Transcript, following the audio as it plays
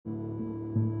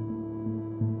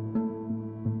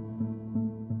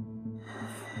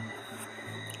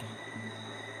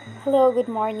Hello, good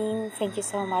morning. Thank you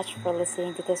so much for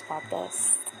listening to this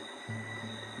podcast.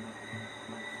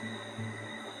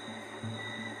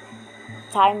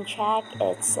 Time check,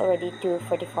 it's already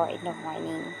 2:44 in the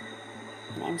morning.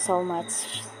 And I'm so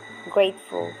much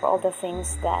grateful for all the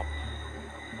things that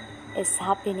is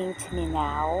happening to me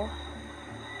now.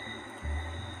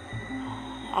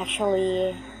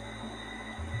 Actually,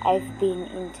 I've been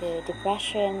into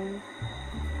depression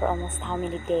for almost how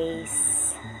many days.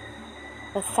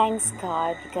 But thanks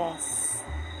God, because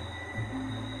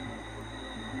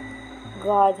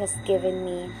God has given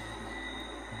me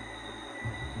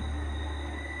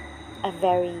a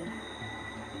very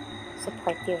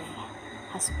supportive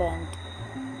husband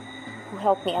who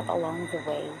helped me out along the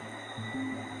way.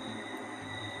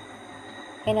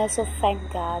 And also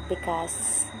thank God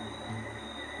because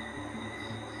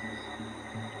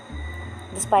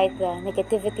despite the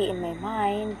negativity in my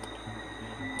mind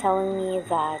telling me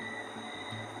that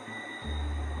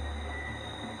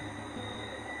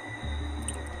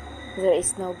there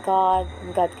is no God,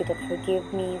 and God could not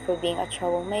forgive me for being a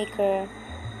troublemaker,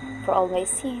 for all my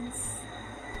sins.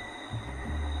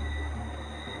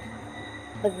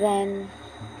 But then,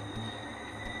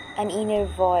 an inner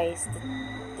voice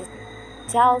that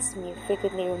tells me,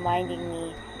 frequently reminding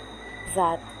me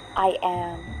that I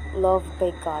am loved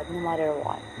by God no matter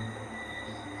what.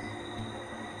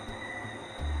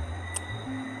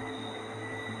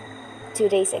 Two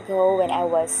days ago, when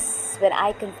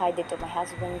I confided to my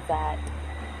husband that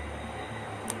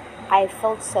I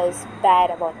felt so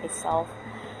bad about myself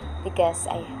because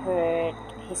I hurt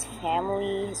his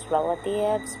family, his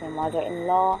relatives, my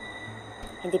mother-in-law,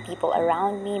 and the people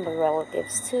around me, my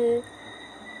relatives too.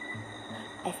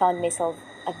 I found myself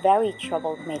a very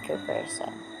troublemaker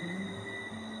person,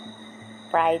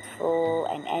 prideful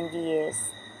and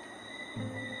envious.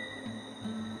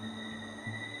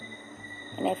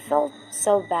 And I felt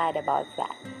so bad about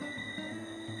that.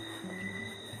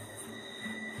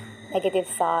 Negative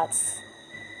thoughts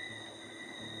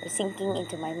were sinking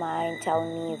into my mind,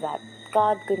 telling me that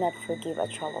God could not forgive a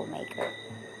troublemaker.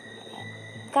 And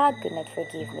God could not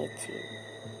forgive me too.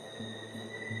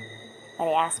 When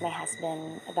I asked my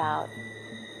husband about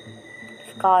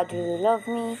if God really loved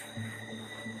me,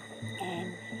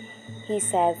 and he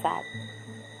said that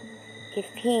if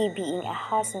he, being a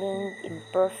husband,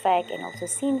 imperfect and also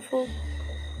sinful,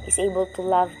 is able to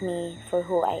love me for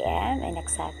who I am and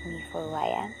accept me for who I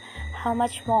am, how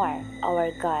much more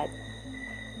our God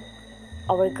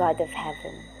of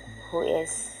heaven,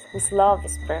 whose love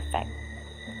is perfect,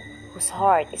 whose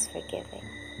heart is forgiving.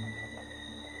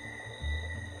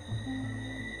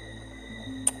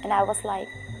 And I was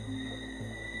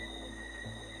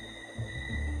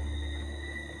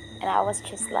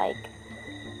just like,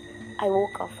 I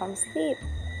woke up from sleep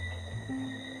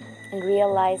and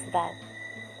realized that,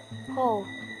 oh,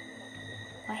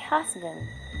 my husband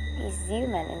is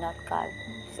human and not God.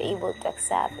 He's able to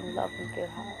accept and love me for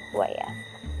who I am.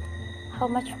 How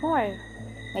much more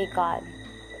my God,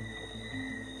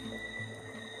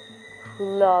 who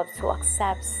loves, who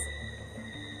accepts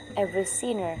every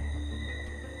sinner,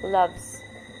 who loves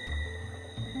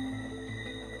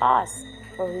us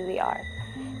for who we are.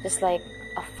 Just like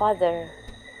a father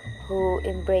who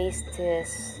embraced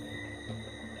his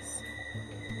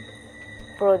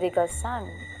prodigal son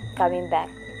coming back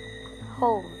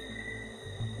home.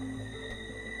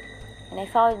 And I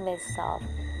found myself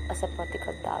as a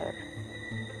prodigal daughter.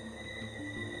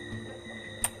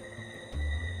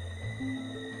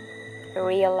 I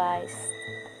realized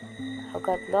how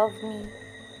God loved me,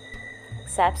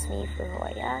 accepts me for who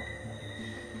I am.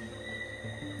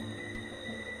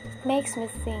 It makes me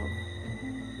think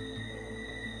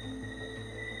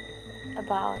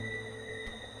about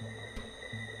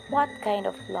what kind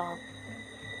of love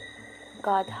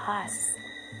God has,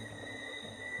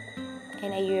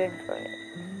 and I yearn for it.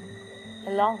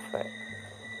 I long for it.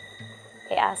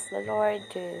 I ask the Lord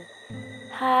to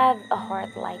have a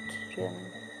heart like Him,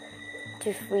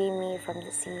 to free me from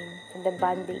the sin, from the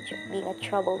bondage of being a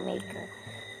troublemaker.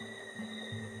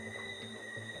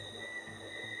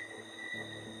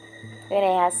 When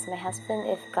I asked my husband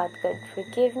if God could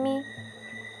forgive me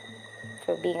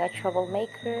for being a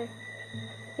troublemaker,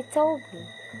 he told me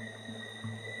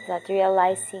that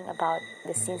realizing about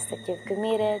the sins that you've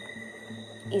committed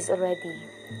is already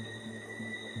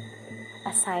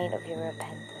a sign of your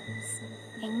repentance.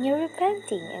 And you're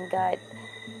repenting, and God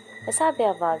was happy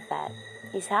about that.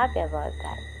 He's happy about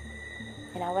that.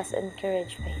 And I was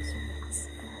encouraged by His words.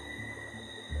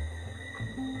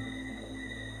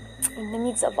 In the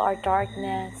midst of our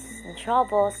darkness and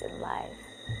troubles in life,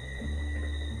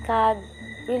 God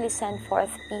really send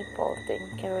forth people to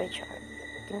encourage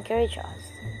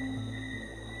us.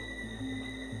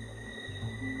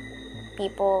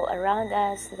 People around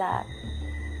us that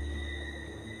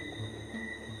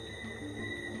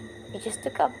we just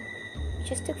took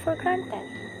for granted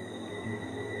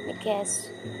because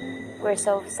we're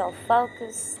so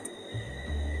self-focused.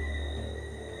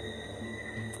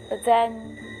 But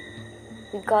then,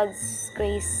 with God's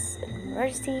grace and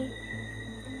mercy,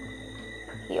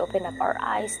 He opened up our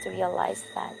eyes to realize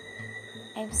that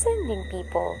I'm sending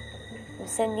people, I'm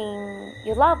sending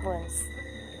your loved ones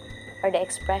are the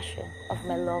expression of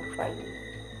my love for you.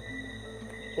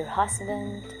 Your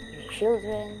husband, your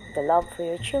children, the love for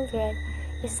your children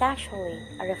is actually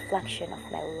a reflection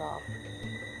of my love.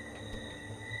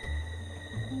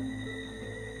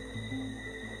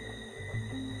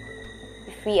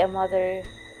 If we, a mother,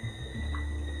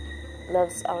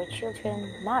 loves our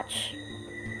children much,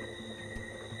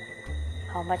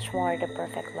 how much more the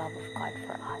perfect love of God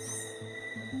for us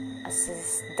as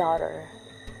His daughter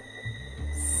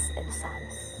and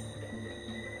sons.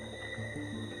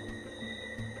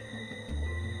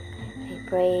 We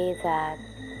pray that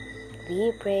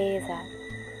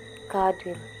God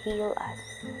will heal us,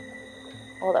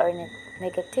 all our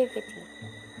negativity,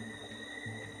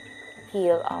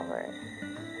 heal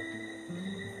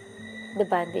the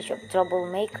bandage of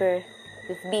troublemaker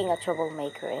with being a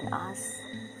troublemaker in us.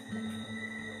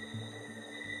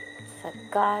 That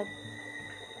God,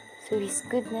 through His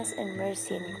goodness and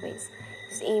mercy and grace,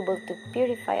 is able to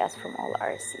purify us from all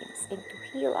our sins and to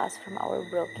heal us from our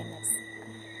brokenness.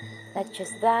 Not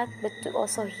just that, but to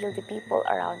also heal the people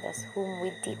around us whom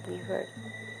we deeply hurt.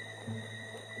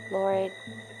 Lord,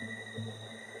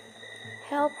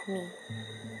 help me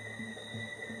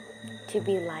to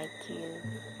be like You,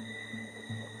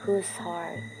 whose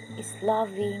heart is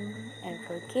loving and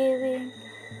forgiving,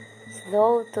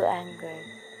 slow to anger,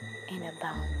 and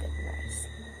abound in mercy.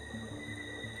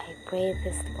 I pray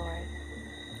this, Lord,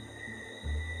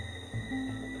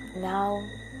 now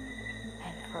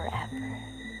and forever.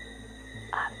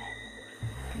 Amen.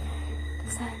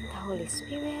 The Son, the Holy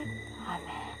Spirit.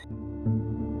 Amen.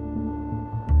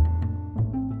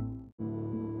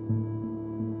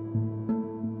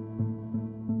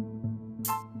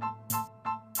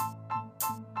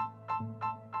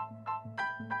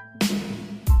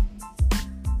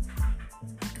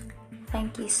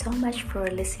 Thank you so much for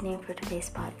listening for today's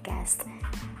podcast.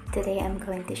 Today I'm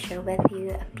going to share with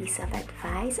you a piece of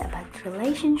advice about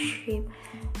relationship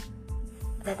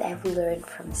that I've learned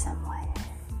from someone.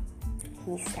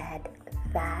 He said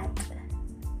that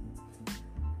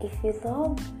if you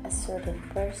love a certain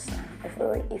person,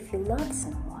 or if you love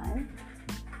someone,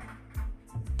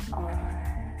 or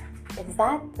if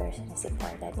that person is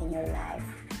important in your life,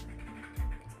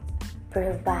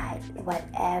 provide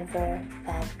whatever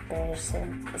that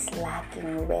person is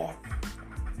lacking with.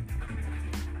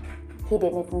 He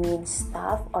didn't mean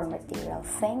stuff or material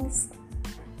things,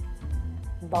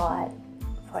 but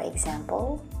for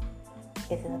example,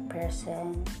 if the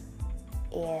person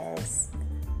is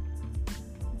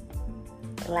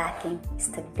lacking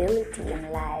stability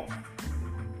in life,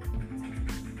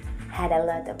 had a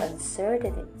lot of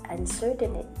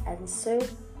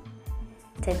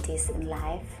uncertainties in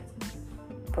life,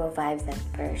 provide that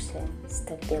person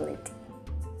stability.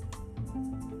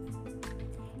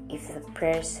 If the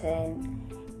person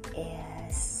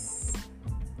is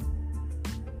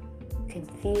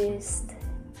confused,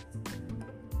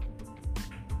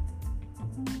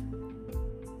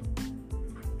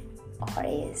 or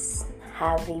is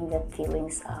having the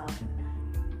feelings of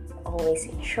always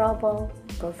in trouble,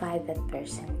 provide that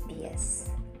person peace.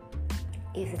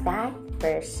 If that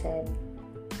person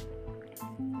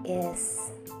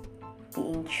is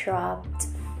being trapped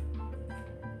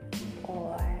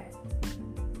or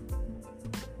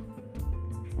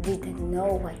didn't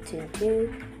know what to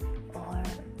do, or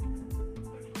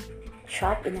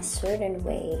trapped in a certain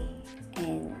way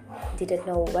and didn't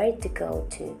know where to go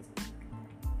to,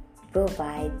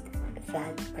 provide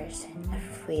that person a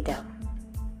freedom.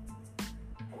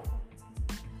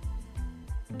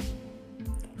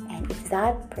 And if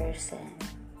that person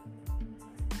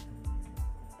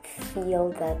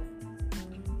feel that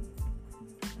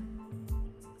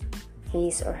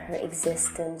his or her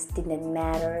existence didn't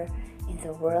matter in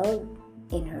the world,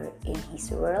 in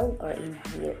his world, or in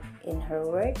her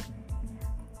world,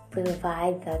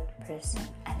 provide that person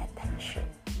an attention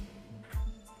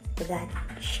that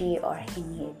she or he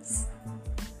needs.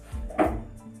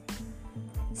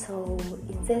 So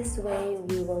in this way,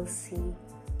 we will see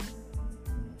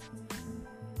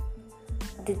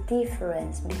the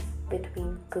difference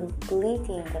between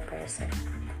completing the person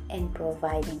and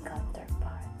providing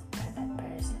counterpart for that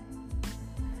person.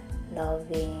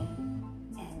 Loving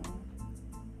and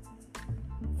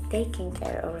taking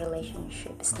care of a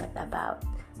relationship is not about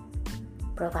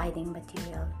providing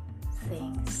material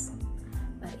things,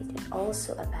 but it is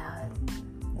also about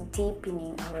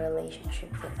deepening our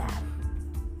relationship with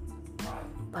them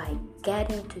by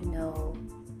getting to know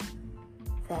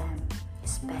them,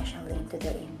 especially into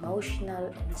their emotional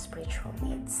and spiritual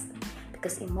needs.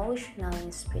 Because emotional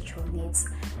and spiritual needs,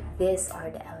 these are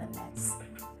the elements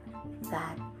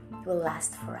that will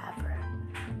last forever.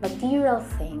 Material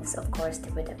things, of course,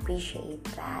 they would appreciate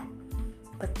that,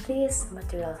 but these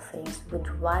material things would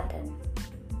rotten.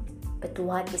 But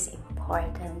what is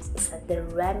important is that the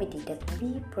remedy that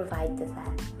we provide to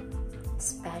them,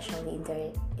 especially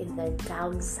in their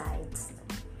downsides,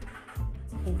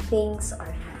 when things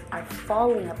are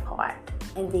falling apart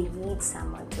and they need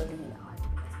someone to lean on.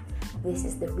 This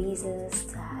is the reasons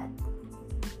that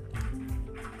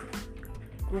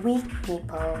weak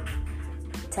people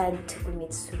tend to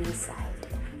commit suicide,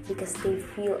 because they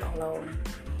feel alone.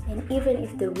 And even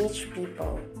if the rich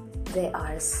people, they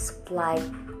are supplied,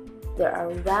 they are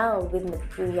well with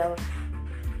material,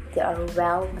 they are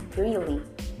well materially,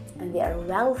 and they are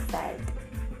well fed,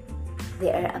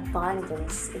 they are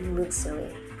abundance in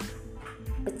luxury.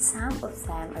 But some of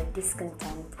them are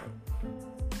discontented.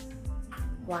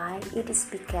 Why? It is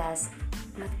because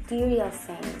material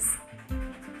things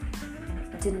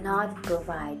do not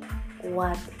provide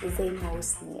what they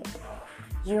most need.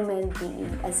 Human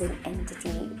being as an entity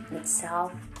in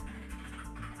itself,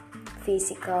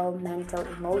 physical, mental,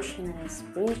 emotional, and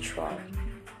spiritual,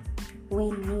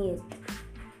 we need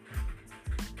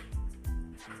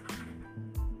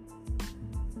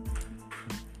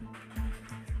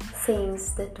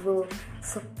things that will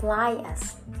supply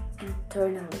us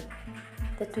internally,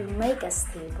 that will make us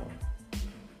stable.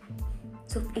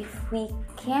 So if we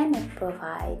cannot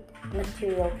provide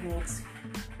material needs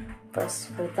first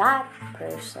for that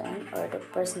person or the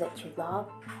person that you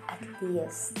love, at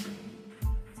least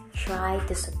try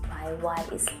to supply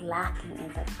what is lacking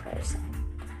in that person.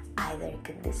 Either it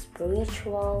could be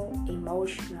spiritual,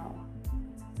 emotional,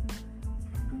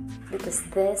 because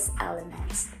these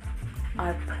elements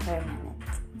are permanent.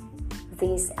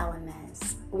 These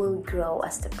elements will grow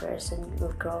as the person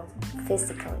will grow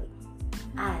physically,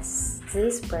 as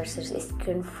this person is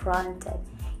confronted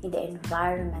in the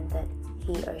environment that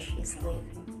he or she is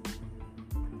living.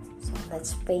 So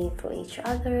let's pray for each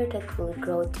other that we'll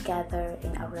grow together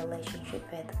in our relationship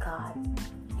with God. And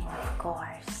of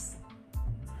course,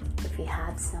 if you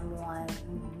have someone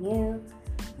new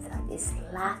that is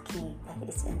lacking, that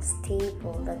is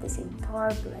unstable, that is in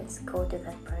turbulence, go to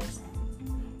that person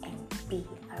and be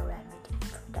a remedy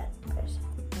for that person.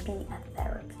 Be a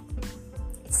therapy.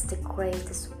 It's the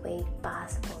greatest way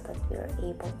possible that we are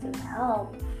able to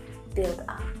help build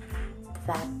up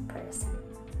that person.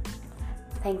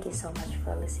 Thank you so much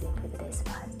for listening to today's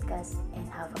podcast, and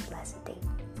have a blessed day.